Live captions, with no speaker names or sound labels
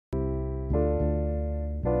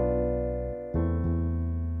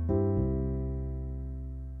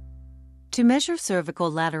To measure cervical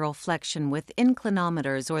lateral flexion with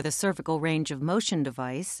inclinometers or the cervical range of motion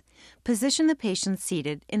device, position the patient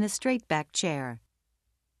seated in a straight back chair.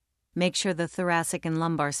 Make sure the thoracic and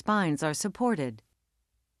lumbar spines are supported.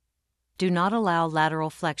 Do not allow lateral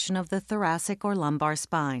flexion of the thoracic or lumbar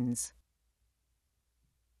spines.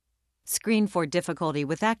 Screen for difficulty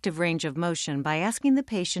with active range of motion by asking the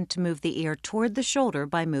patient to move the ear toward the shoulder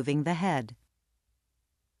by moving the head.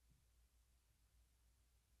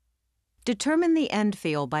 Determine the end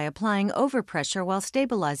feel by applying overpressure while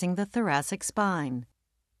stabilizing the thoracic spine.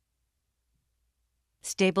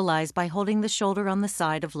 Stabilize by holding the shoulder on the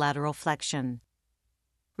side of lateral flexion.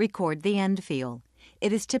 Record the end feel.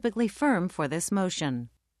 It is typically firm for this motion.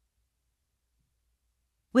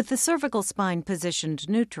 With the cervical spine positioned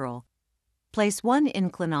neutral, place one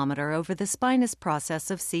inclinometer over the spinous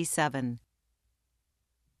process of C7.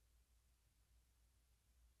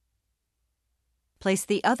 Place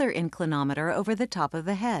the other inclinometer over the top of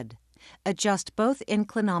the head. Adjust both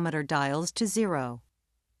inclinometer dials to 0.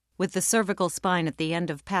 With the cervical spine at the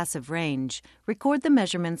end of passive range, record the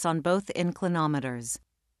measurements on both inclinometers.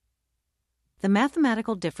 The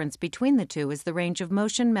mathematical difference between the two is the range of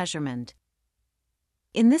motion measurement.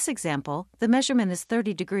 In this example, the measurement is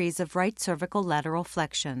 30 degrees of right cervical lateral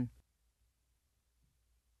flexion.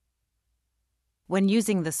 When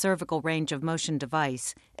using the cervical range of motion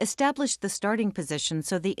device, establish the starting position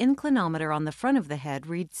so the inclinometer on the front of the head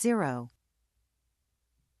reads 0.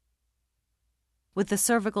 With the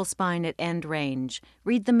cervical spine at end range,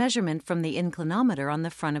 read the measurement from the inclinometer on the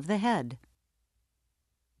front of the head.